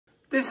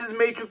This is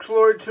Matrix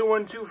Lord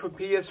 212 for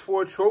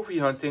PS4 trophy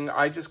hunting.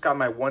 I just got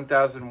my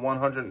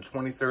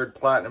 1123rd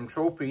Platinum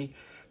trophy.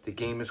 The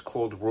game is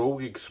called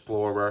Rogue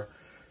Explorer.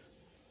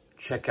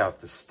 Check out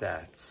the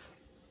stats.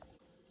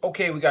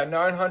 Okay, we got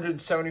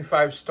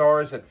 975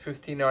 stars at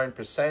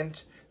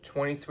 59%,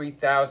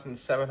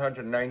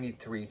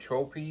 23,793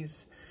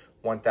 trophies,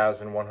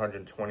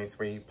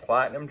 1,123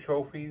 Platinum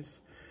trophies,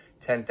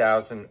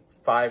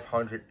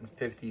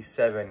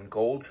 10,557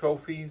 gold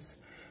trophies,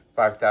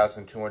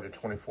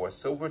 5,224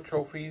 silver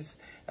trophies,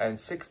 and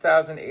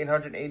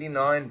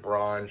 6,889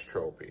 bronze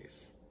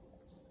trophies.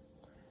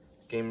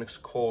 Game is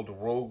called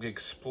Rogue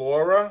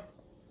Explorer,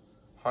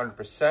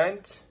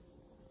 100%.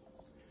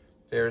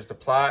 There's the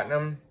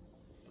Platinum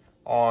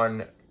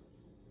on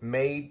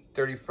May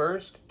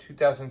 31st,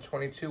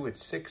 2022 at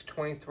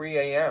 6:23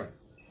 a.m.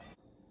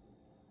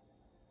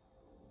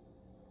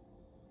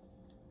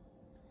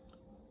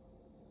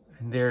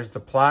 And there's the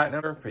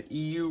Platinum for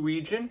EU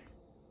region.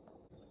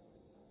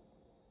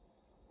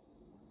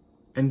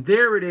 And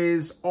there it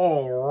is.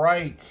 All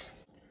right.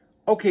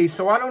 Okay,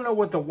 so I don't know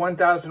what the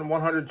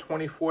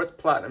 1124th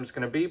Platinum is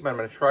going to be, but I'm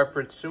going to try for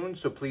it soon.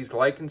 So please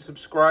like and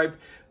subscribe.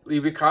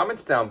 Leave your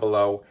comments down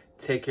below.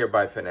 Take care.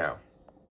 Bye for now.